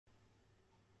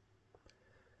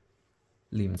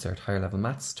Leaving Cert Higher Level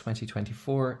Maths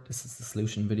 2024. This is the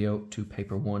solution video to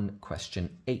paper 1, question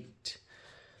 8.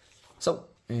 So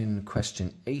in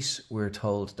question 8, we're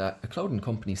told that a clothing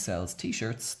company sells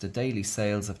t-shirts. The daily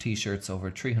sales of t-shirts over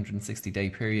a 360-day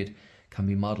period can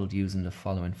be modelled using the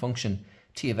following function: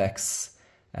 t of x,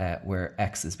 where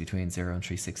x is between 0 and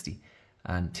 360,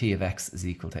 and t of x is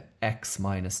equal to x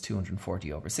minus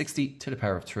 240 over 60 to the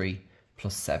power of 3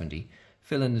 plus 70.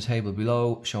 Fill in the table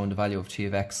below showing the value of t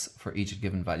of x for each of the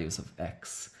given values of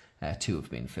x. 2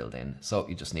 have been filled in. So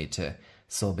you just need to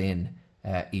sub in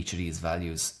each of these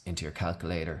values into your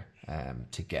calculator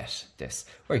to get this.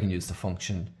 Or you can use the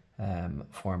function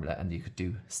formula, and you could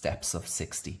do steps of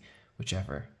 60,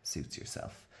 whichever suits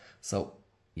yourself. So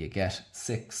you get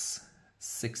 6,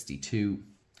 62,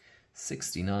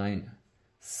 69,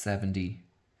 70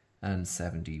 and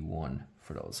 71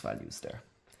 for those values there.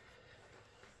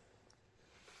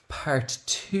 Part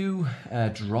 2,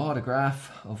 draw the graph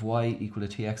of y equal to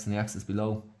tx and the axis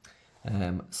below.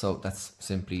 So that's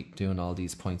simply doing all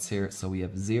these points here. So we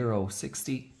have 0,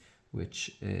 60,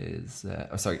 which is,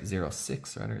 0,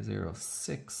 6 rather, 0,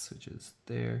 6, which is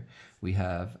there. We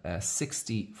have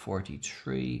 60,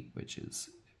 43, which is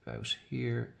about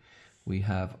here. We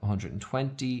have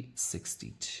 120,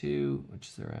 62, which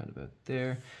is around about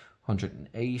there.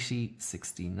 180,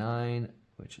 69,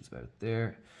 which is about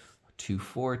there.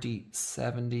 240,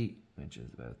 70, which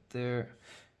is about there.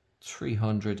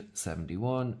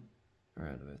 371,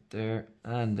 around about there.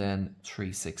 And then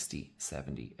 360,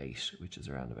 78, which is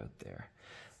around about there.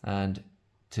 And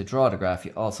to draw the graph,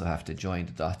 you also have to join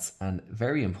the dots. And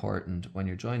very important when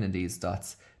you're joining these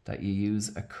dots that you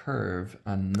use a curve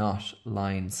and not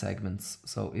line segments.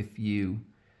 So if you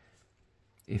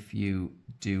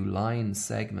do line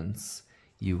segments,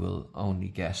 you will only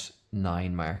get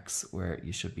 9 marks where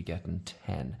you should be getting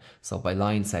 10. So by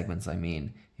line segments, I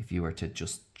mean if you were to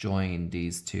just join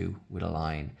these two with a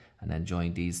line and then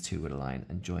join these two with a line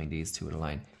and join these two with a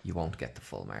line, you won't get the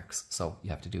full marks. So you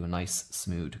have to do a nice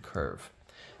smooth curve.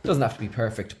 It doesn't have to be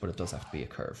perfect, but it does have to be a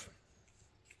curve.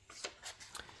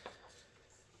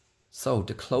 So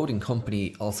the clothing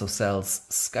company also sells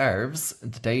scarves.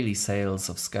 The daily sales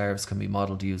of scarves can be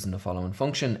modelled using the following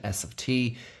function: s of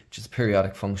t, which is a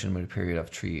periodic function with a period of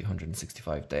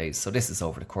 365 days. So this is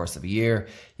over the course of a year.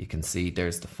 You can see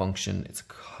there's the function, it's a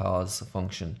cos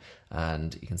function,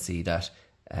 and you can see that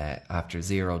after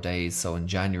 0 days, so in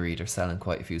January they're selling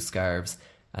quite a few scarves,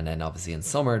 and then obviously in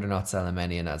summer they're not selling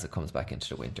many, and as it comes back into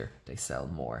the winter they sell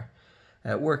more.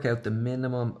 Work out the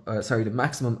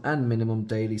maximum and minimum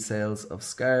daily sales of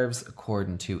scarves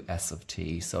according to s of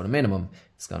t. So the minimum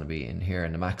is going to be in here,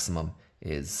 and the maximum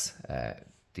is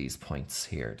these points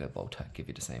here. They'll both give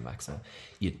you the same maximum.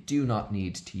 You do not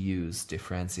need to use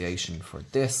differentiation for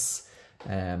this.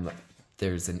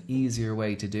 There's an easier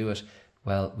way to do it.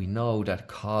 Well, we know that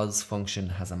cos function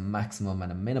has a maximum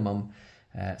and a minimum.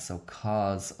 So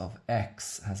cos of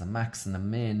x has a max and a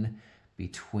min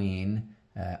between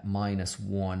minus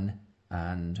 1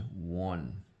 and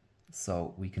 1.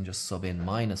 So we can just sub in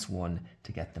minus 1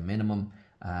 to get the minimum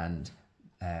and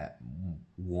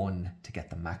 1 to get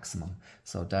the maximum.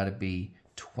 So that'd be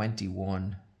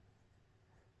 21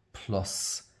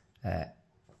 plus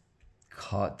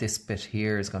this bit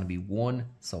here is going to be 1,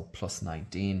 so plus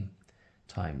 19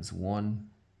 times 1.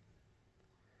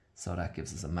 So that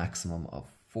gives us a maximum of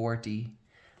 40.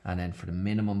 And then for the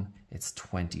minimum, it's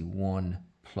 21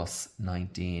 plus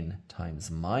 19 times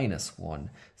minus 1.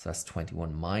 So that's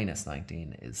 21 minus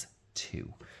 19 is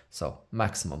 2. So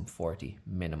maximum 40,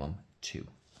 minimum 2.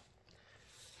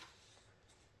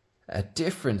 A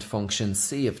different function,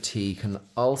 c of t, can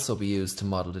also be used to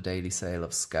model the daily sale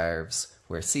of scarves,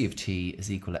 where c of t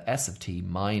is equal to s of t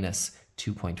minus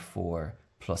 2.4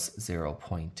 plus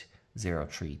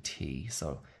 0.03t.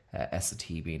 So s of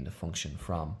t being the function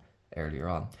from earlier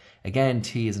on. Again,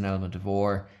 t is an element of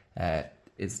or.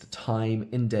 It's the time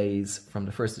in days from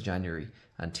the 1st of January,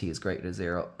 and t is greater than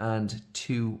 0, and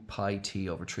 2 pi t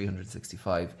over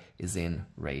 365 is in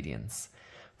radians.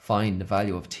 Find the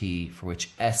value of t for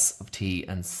which s of t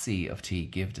and c of t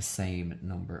give the same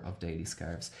number of daily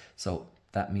scarves. So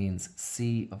that means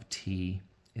c of t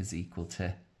is equal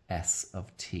to s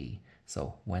of t.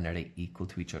 So when are they equal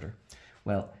to each other?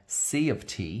 Well, c of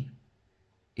t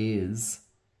is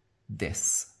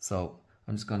this. So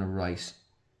I'm just going to write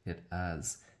it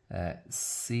as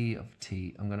c of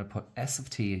t. I'm going to put s of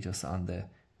t just on the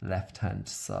left hand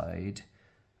side,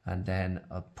 and then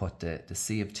I'll put the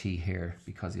c of t here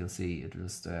because you'll see it'll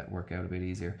just work out a bit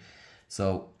easier.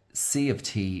 So c of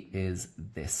t is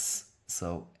this.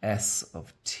 So s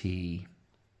of t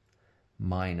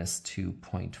minus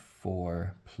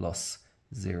 2.4 plus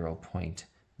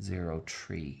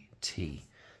 0.03t.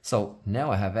 So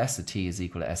now I have s of t is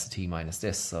equal to s of t minus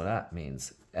this, so that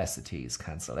means s of t is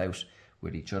cancelled out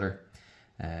with each other.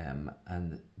 And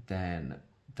then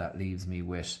that leaves me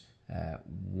with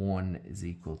 1 is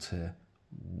equal to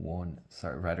 1,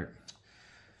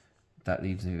 that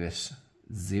leaves me with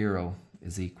 0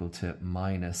 is equal to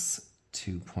minus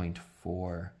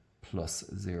 2.4 plus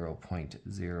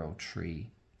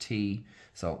 0.03t.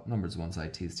 So numbers one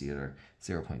side, t is the other.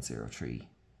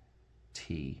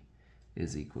 0.03t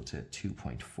is equal to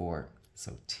 2.4.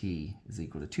 So t is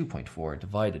equal to 2.4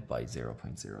 divided by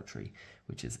 0.03,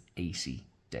 which is 80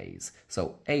 days.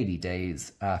 So 80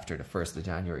 days after the 1st of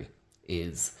January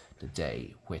is the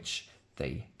day which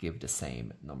they give the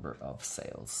same number of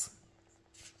sales.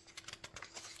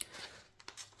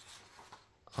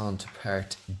 On to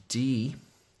part D.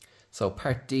 So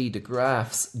part D, the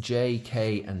graphs J,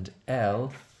 K and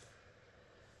L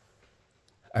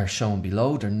are shown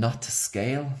below. They're not to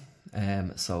scale.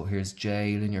 So here's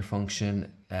J, linear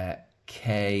function.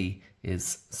 K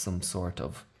is some sort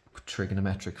of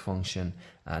trigonometric function.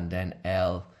 And then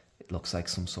L, it looks like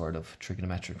some sort of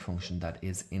trigonometric function that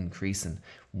is increasing.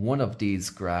 One of these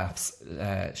graphs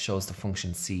shows the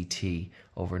function CT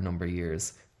over a number of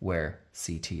years, where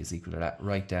CT is equal to that.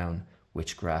 Write down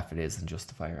which graph it is and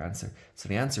justify your answer. So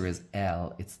the answer is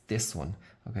L, it's this one,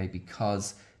 okay,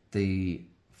 because the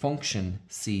function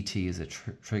CT is a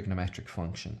trigonometric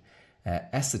function.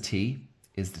 S of t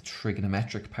is the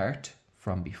trigonometric part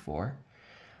from before,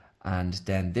 and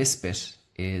then this bit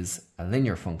is a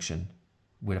linear function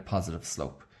with a positive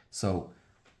slope. So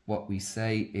what we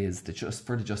say is that just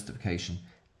for the justification,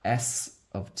 S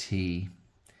of t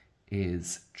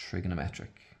is trigonometric.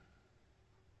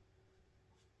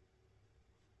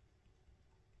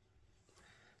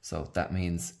 So that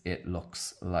means it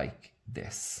looks like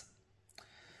this.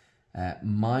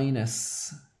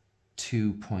 Minus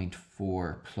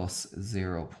 2.4 plus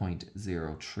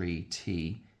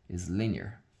 0.03t is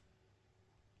linear.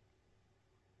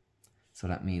 So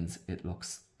that means it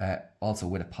looks also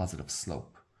with a positive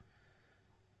slope.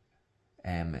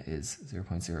 M is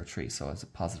 0.03, so it's a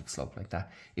positive slope like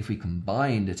that. If we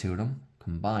combine the two of them,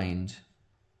 combined,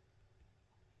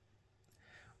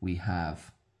 we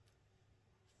have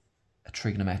a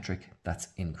trigonometric that's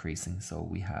increasing. So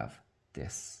we have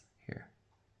this here.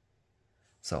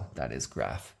 So that is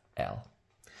graph L.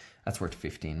 That's worth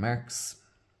 15 marks.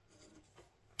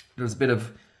 There's a bit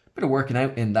of working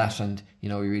out in that, and you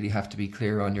know, you really have to be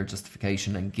clear on your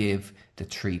justification and give the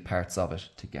 3 parts of it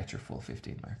to get your full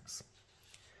 15 marks.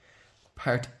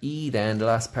 Part E then, the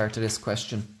last part of this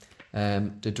question.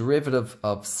 The derivative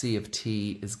of C of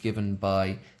t is given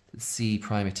by C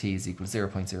prime of t is equal to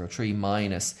 0.03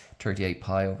 minus 38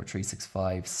 pi over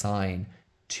 365 sine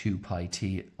 2 pi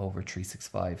t over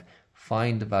 365.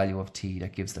 Find the value of t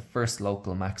that gives the first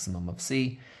local maximum of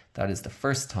C. That is the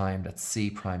first time that C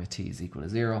prime of t is equal to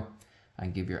 0,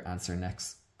 and give your answer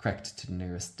next correct to the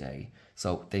nearest day.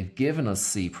 So they've given us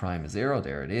C prime of 0,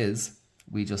 there it is.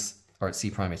 Or C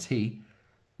prime of t,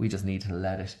 we just need to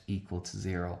let it equal to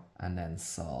 0 and then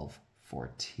solve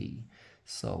for t.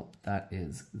 So that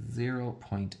is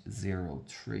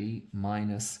 0.03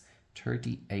 minus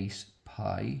 38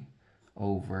 pi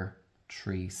over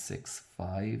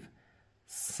 365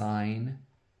 sine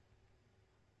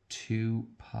 2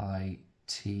 pi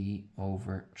t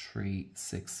over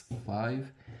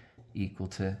 365 equal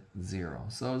to 0.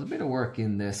 So there's a bit of work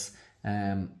in this.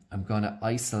 I'm going to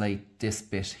isolate this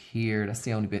bit here. That's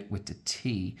the only bit with the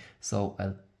t. So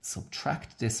I'll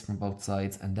subtract this from both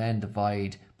sides and then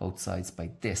divide both sides by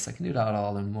this. I can do that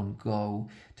all in one go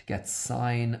to get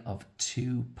sine of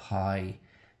 2 pi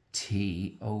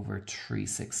t over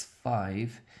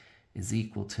 365 is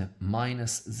equal to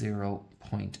minus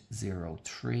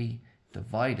 0.03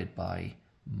 divided by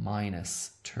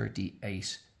minus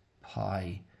 38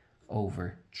 pi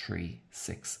over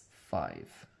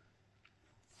 365.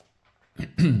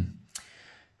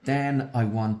 Then I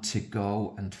want to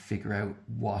go and figure out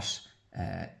what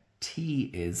t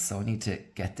is. So I need to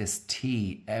get this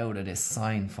t out of this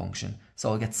sine function.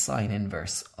 So I'll get sine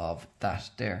inverse of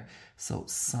that there. So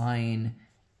sine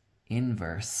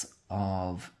inverse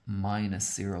of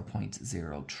minus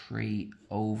 0.03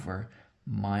 over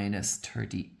minus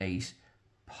 38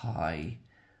 pi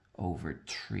over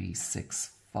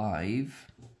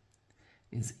 365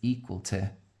 is equal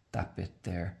to that bit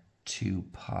there, 2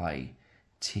 pi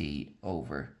t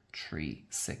over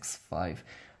 365.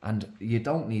 And you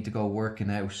don't need to go working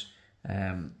out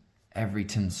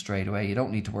everything straight away. You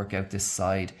don't need to work out this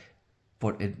side.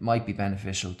 but it might be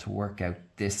beneficial to work out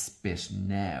this bit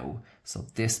now. So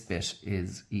this bit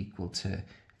is equal to,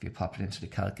 if you pop it into the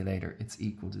calculator, it's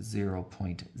equal to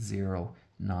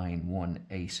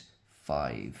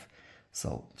 0.09185.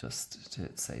 So just to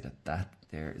say that that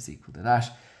there is equal to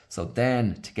that. So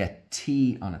then to get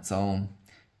t on its own,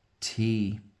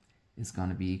 t is going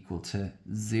to be equal to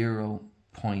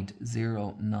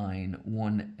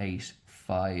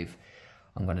 0.09185.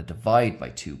 I'm going to divide by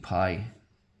 2 pi,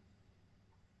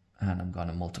 and I'm going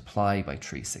to multiply by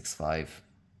 365.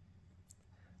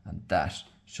 And that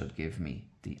should give me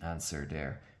the answer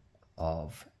there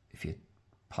of, if you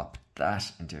pop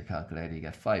that into your calculator, you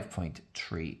get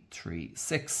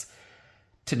 5.336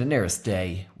 to the nearest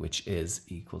day, which is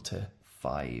equal to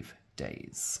 5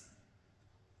 days.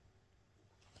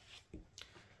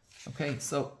 Okay,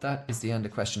 so that is the end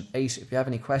of question 8. If you have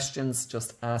any questions,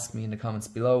 just ask me in the comments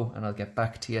below and I'll get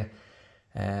back to you.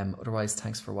 Otherwise,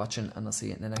 thanks for watching and I'll see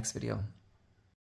you in the next video.